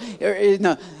widow.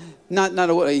 No, not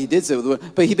a widow. He did sit with a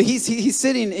widow, but he's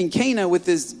sitting in Cana with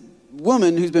this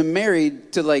woman who's been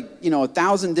married to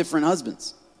 1,000 different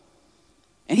husbands,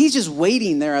 and he's just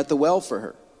waiting there at the well for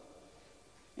her.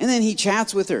 And then he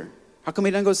chats with her. How come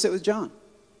he doesn't go sit with John?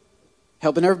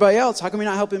 Helping everybody else. How come you're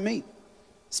not helping me?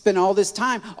 Spend all this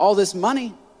time, all this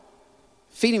money,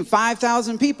 feeding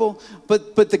 5,000 people,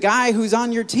 but the guy who's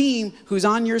on your team, who's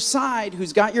on your side,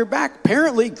 who's got your back,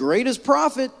 apparently greatest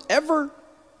prophet ever,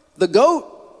 the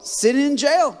goat, sitting in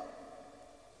jail.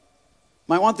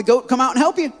 Might want the goat to come out and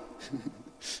help you.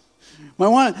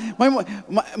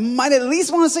 might at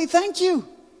least want to say thank you.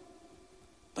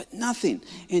 But nothing.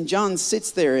 And John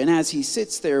sits there, and as he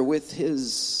sits there with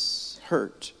his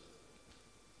hurt,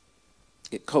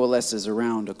 it coalesces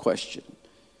around a question.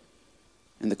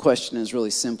 And the question is really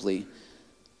simply,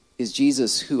 is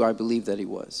Jesus who I believe that he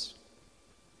was?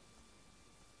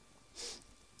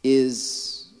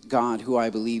 Is God who I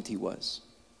believed he was?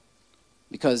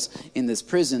 Because in this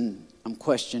prison, I'm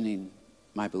questioning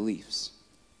my beliefs.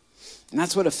 And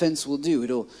that's what offense will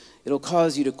do. It'll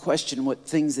cause you to question what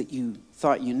things that you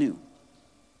thought you knew.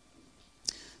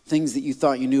 Things that you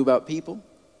thought you knew about people.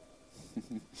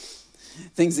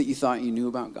 Things that you thought you knew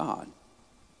about God.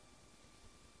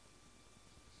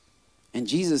 And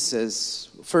Jesus says,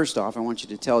 first off, I want you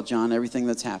to tell John everything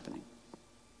that's happening.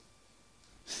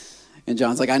 And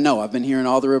John's like, I know, I've been hearing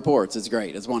all the reports. It's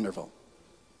great, it's wonderful.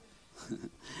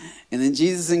 And then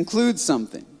Jesus includes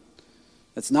something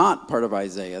that's not part of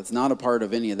Isaiah. It's not a part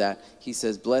of any of that. He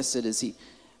says, blessed is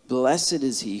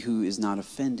he who is not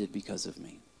offended because of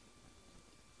me.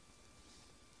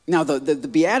 Now, the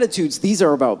Beatitudes, these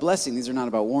are about blessing. These are not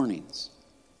about warnings.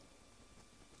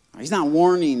 He's not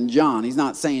warning John. He's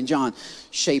not saying, John,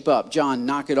 shape up. John,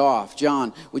 knock it off.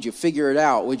 John, would you figure it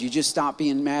out? Would you just stop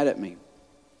being mad at me?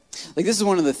 Like, this is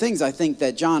one of the things I think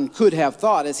that John could have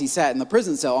thought as he sat in the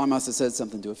prison cell. I must have said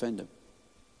something to offend him.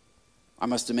 I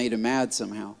must have made him mad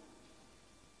somehow.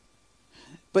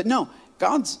 But no,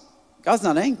 God's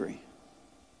not angry.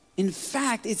 In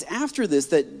fact, it's after this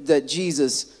that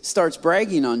Jesus starts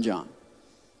bragging on John.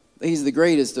 He's the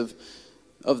greatest of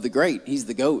the great. He's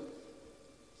the goat.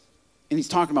 And he's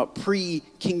talking about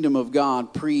pre-kingdom of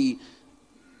God,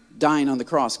 pre-dying on the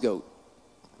cross goat.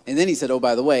 And then he said, oh,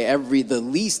 by the way, the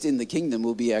least in the kingdom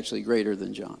will be actually greater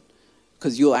than John.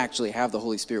 Because you'll actually have the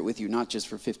Holy Spirit with you, not just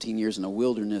for 15 years in a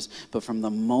wilderness, but from the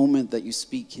moment that you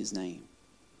speak his name,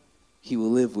 he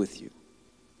will live with you.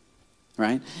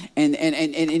 Right?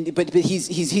 But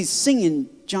he's singing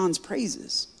John's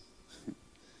praises.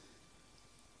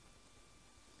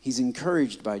 He's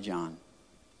encouraged by John.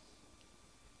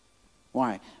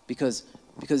 Why? Because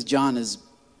John is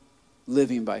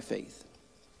living by faith.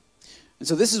 And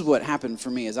so this is what happened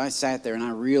for me as I sat there and I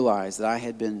realized that I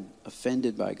had been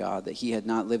offended by God, that he had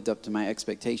not lived up to my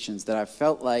expectations, that I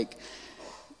felt like,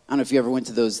 I don't know if you ever went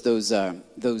to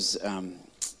those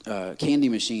candy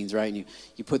machines, right? And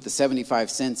you put the 75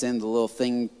 cents in, the little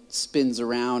thing spins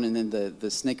around, and then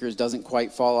the Snickers doesn't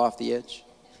quite fall off the edge.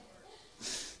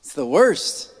 It's the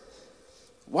worst.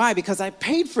 Why? Because I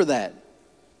paid for that.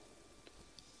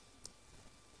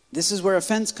 This is where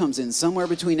offense comes in, somewhere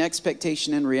between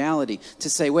expectation and reality. To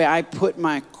say, wait, I put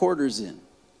my quarters in.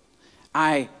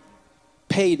 I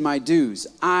paid my dues.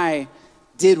 I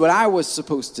did what I was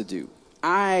supposed to do.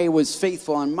 I was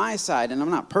faithful on my side, and I'm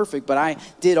not perfect, but I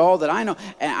did all that I know.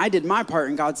 And I did my part,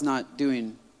 and God's not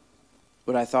doing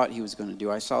what I thought he was going to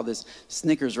do. I saw this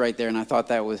Snickers right there, and I thought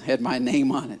that had my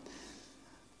name on it.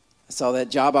 I saw that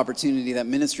job opportunity, that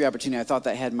ministry opportunity. I thought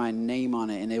that had my name on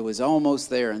it, and it was almost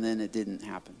there, and then it didn't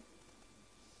happen.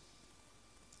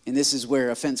 And this is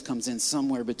where offense comes in,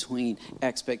 somewhere between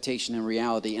expectation and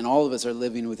reality, and all of us are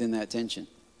living within that tension.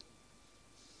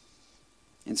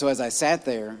 And so as I sat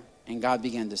there, and God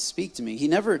began to speak to me, he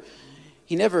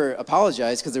never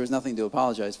apologized, because there was nothing to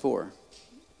apologize for.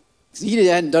 He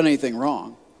hadn't done anything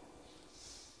wrong.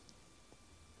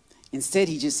 Instead,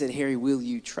 he just said, Harry, will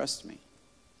you trust me?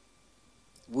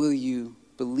 Will you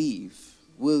believe?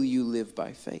 Will you live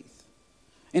by faith?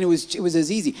 And it was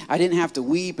as easy. I didn't have to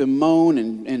weep and moan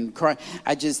and cry.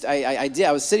 I did.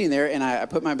 I was sitting there, and I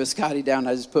put my biscotti down, and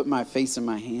I just put my face in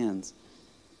my hands.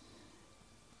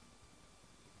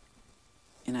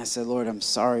 And I said, Lord, I'm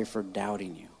sorry for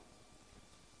doubting you.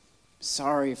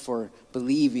 Sorry for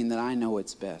believing that I know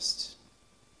what's best.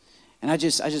 And I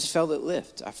just felt it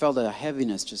lift. I felt a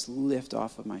heaviness just lift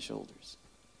off of my shoulders.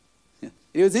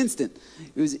 It was instant.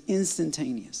 It was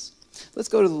instantaneous. Let's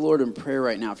go to the Lord in prayer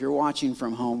right now. If you're watching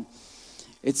from home,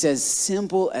 it's as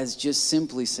simple as just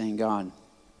simply saying, God,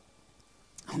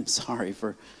 I'm sorry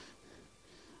for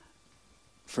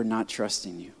not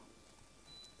trusting you.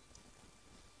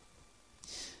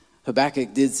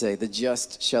 Habakkuk did say, the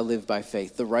just shall live by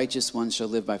faith. The righteous one shall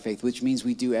live by faith, which means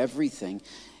we do everything.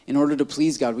 In order to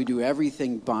please God, we do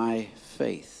everything by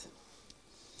faith.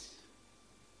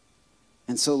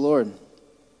 And so, Lord,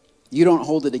 You don't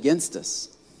hold it against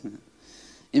us.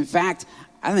 In fact,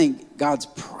 I think God's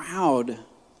proud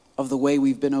of the way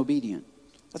we've been obedient.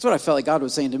 That's what I felt like God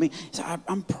was saying to me. He said,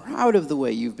 I'm proud of the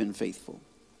way you've been faithful.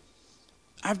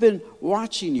 I've been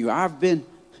watching you. I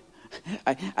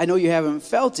know you haven't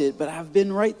felt it, but I've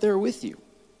been right there with you.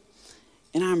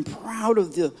 And I'm proud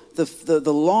of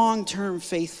the long-term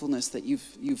faithfulness that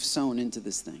you've sown into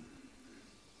this thing.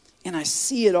 And I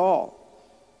see it all.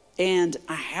 And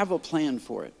I have a plan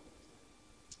for it.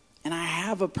 And I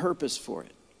have a purpose for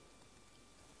it.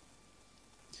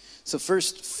 So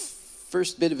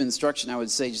first bit of instruction I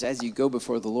would say, just as you go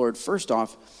before the Lord, first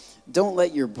off, don't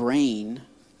let your brain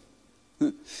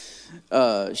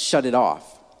shut it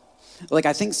off. Like,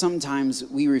 I think sometimes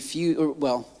we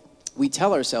we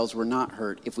tell ourselves we're not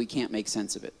hurt if we can't make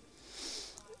sense of it.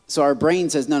 So our brain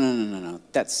says, no,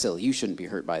 that's silly. You shouldn't be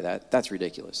hurt by that. That's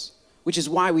ridiculous. Which is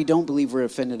why we don't believe we're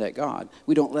offended at God.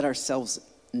 We don't let ourselves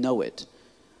know it.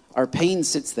 Our pain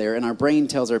sits there, and our brain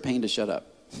tells our pain to shut up.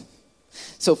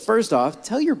 So first off,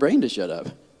 tell your brain to shut up.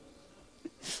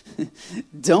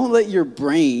 Don't let your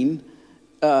brain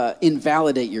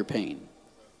invalidate your pain.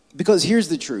 Because here's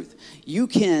the truth. You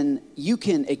can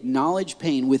acknowledge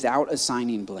pain without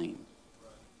assigning blame.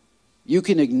 You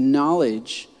can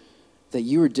acknowledge that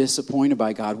you were disappointed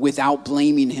by God without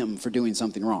blaming him for doing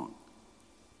something wrong.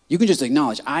 You can just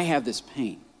acknowledge, I have this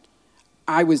pain.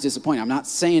 I was disappointed. I'm not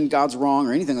saying God's wrong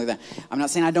or anything like that. I'm not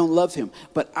saying I don't love him,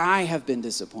 but I have been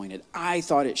disappointed. I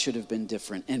thought it should have been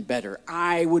different and better.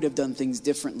 I would have done things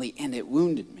differently, and it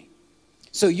wounded me.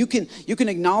 So you can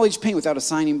acknowledge pain without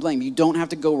assigning blame. You don't have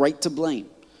to go right to blame.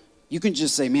 You can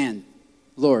just say, man,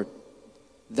 Lord,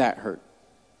 that hurt.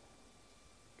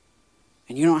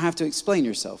 And you don't have to explain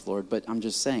yourself, Lord, but I'm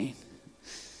just saying,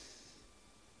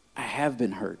 I have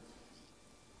been hurt.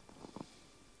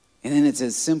 And then it's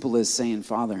as simple as saying,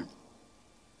 Father,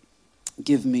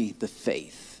 give me the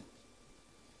faith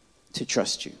to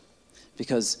trust you,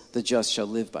 because the just shall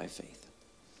live by faith,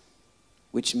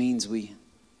 which means we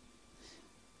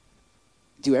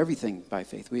do everything by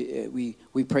faith.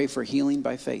 We pray for healing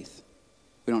by faith.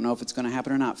 We don't know if it's going to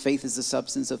happen or not. Faith is the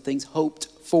substance of things hoped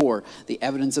for, the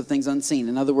evidence of things unseen.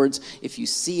 In other words, if you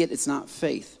see it, it's not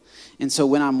faith. And so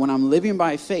when I'm living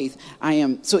by faith, I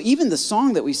am. So even the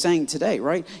song that we sang today,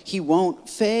 right? He won't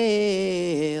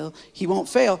fail. He won't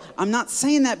fail. I'm not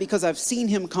saying that because I've seen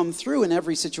him come through in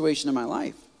every situation of my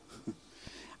life.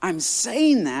 I'm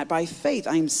saying that by faith.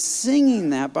 I'm singing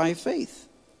that by faith.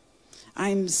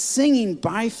 I'm singing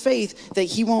by faith that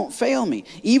he won't fail me.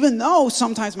 Even though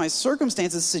sometimes my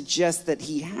circumstances suggest that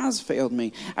he has failed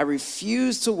me, I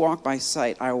refuse to walk by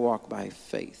sight. I walk by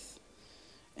faith.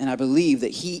 And I believe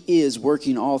that he is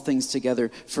working all things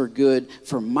together for good,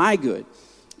 for my good.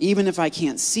 Even if I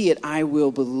can't see it, I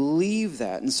will believe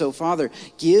that. And so, Father,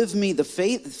 give me the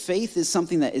faith. Faith is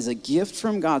something that is a gift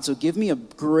from God. So give me a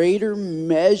greater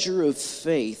measure of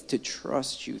faith to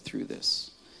trust you through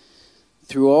this.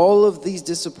 Through all of these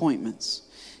disappointments,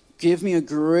 give me a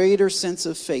greater sense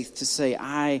of faith to say,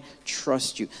 I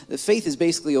trust you. The faith is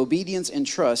basically obedience and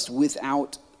trust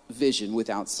without vision,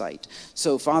 without sight.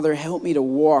 So, Father, help me to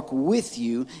walk with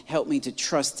you. Help me to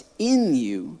trust in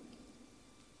you,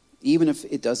 even if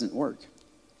it doesn't work.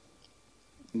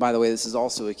 And by the way, this is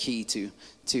also a key to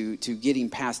getting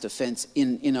past offense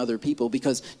in other people,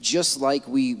 because just like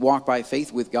we walk by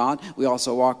faith with God, we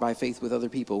also walk by faith with other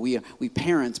people. We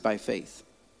parent by faith.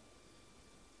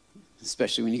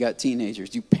 Especially when you got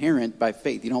teenagers. You parent by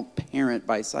faith. You don't parent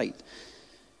by sight.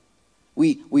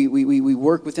 We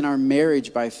work within our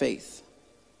marriage by faith.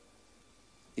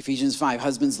 Ephesians 5,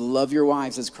 husbands, love your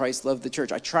wives as Christ loved the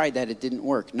church. I tried that, it didn't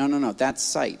work. No, that's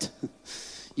sight.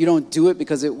 You don't do it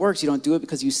because it works. You don't do it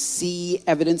because you see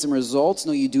evidence and results.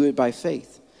 No, you do it by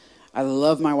faith. I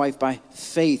love my wife by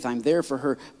faith. I'm there for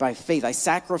her by faith. I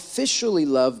sacrificially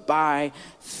love by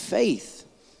faith.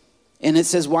 And it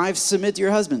says, wives, submit to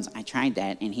your husbands. I tried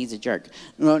that, and he's a jerk.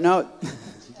 No,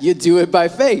 you do it by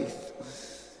faith.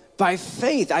 By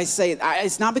faith, I say,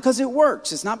 it's not because it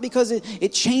works. It's not because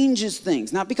it changes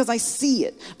things. Not because I see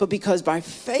it. But because by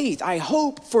faith, I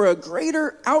hope for a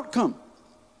greater outcome.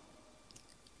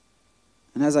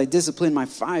 And as I discipline my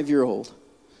 5-year-old,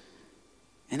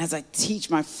 and as I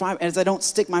teach as I don't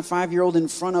stick my 5-year-old in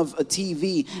front of a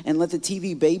TV and let the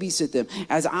TV babysit them,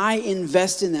 as I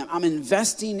invest in them, I'm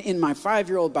investing in my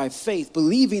 5-year-old by faith,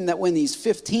 believing that when he's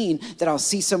 15, that I'll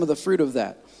see some of the fruit of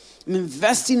that. I'm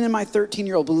investing in my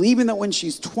 13-year-old, believing that when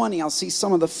she's 20, I'll see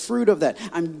some of the fruit of that.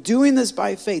 I'm doing this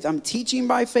by faith. I'm teaching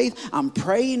by faith. I'm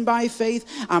praying by faith.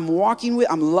 I'm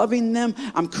loving them.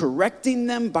 I'm correcting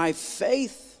them by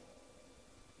faith.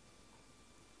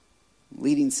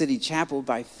 leading City Chapel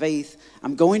by faith.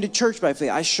 I'm going to church by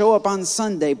faith. I show up on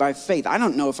Sunday by faith. I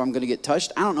don't know if I'm going to get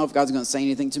touched. I don't know if God's going to say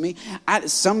anything to me.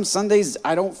 Some Sundays,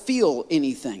 I don't feel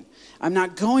anything. I'm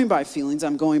not going by feelings.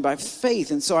 I'm going by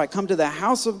faith. And so I come to the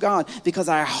house of God because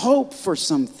I hope for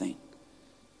something.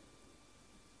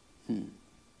 And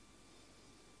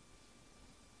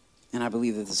I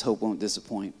believe that this hope won't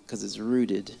disappoint because it's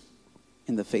rooted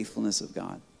in the faithfulness of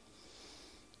God.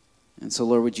 And so,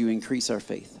 Lord, would you increase our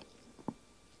faith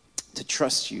to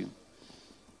trust you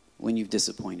when you've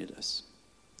disappointed us,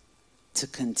 to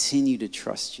continue to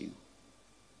trust you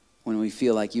when we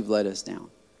feel like you've let us down,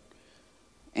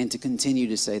 and to continue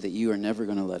to say that you are never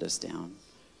going to let us down,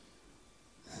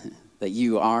 that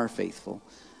you are faithful,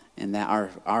 and that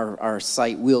our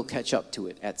sight will catch up to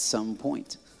it at some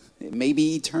point. It may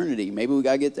be eternity. Maybe we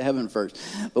got to get to heaven first.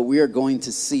 But we are going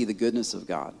to see the goodness of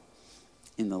God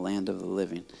in the land of the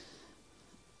living.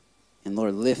 And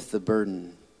Lord, lift the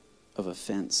burden of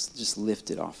offense. Just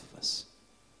lift it off of us.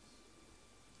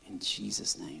 In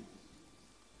Jesus' name.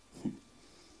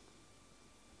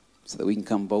 So that we can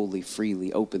come boldly,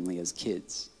 freely, openly as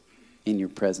kids in your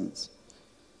presence.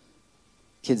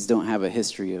 Kids don't have a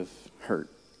history of hurt.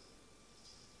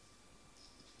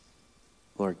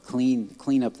 Lord,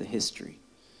 clean up the history.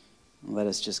 And let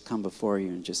us just come before you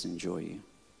and just enjoy you.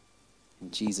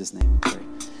 In Jesus' name we pray.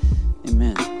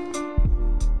 Amen.